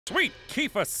Sweet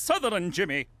Kiefer Sutherland,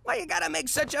 Jimmy. Why you gotta make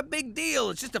such a big deal?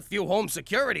 It's just a few home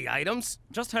security items.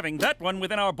 Just having that one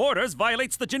within our borders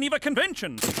violates the Geneva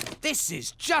Convention. This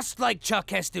is just like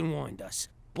Chuck Heston warned us.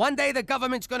 One day the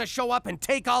government's gonna show up and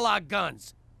take all our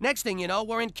guns. Next thing you know,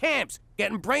 we're in camps,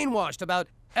 getting brainwashed about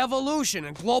evolution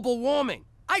and global warming.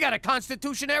 I got a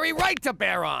constitutionary right to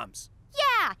bear arms.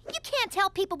 Yeah, you can't tell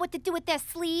people what to do with their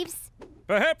sleeves.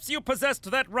 Perhaps you possessed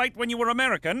that right when you were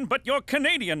American, but you're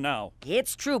Canadian now.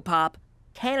 It's true, Pop.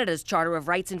 Canada's Charter of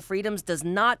Rights and Freedoms does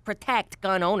not protect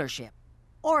gun ownership.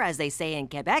 Or as they say in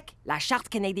Quebec, la Charte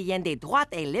canadienne des droits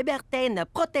et libertés ne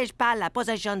protège pas la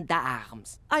possession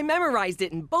d'armes. I memorized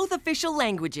it in both official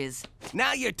languages.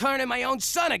 Now you're turning my own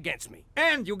son against me.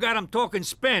 And you got him talking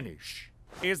Spanish.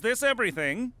 Is this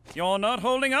everything? You're not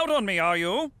holding out on me, are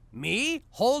you? Me?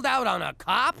 Hold out on a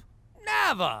cop?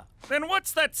 Never! Then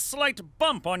what's that slight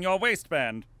bump on your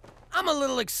waistband? I'm a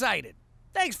little excited.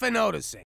 Thanks for noticing.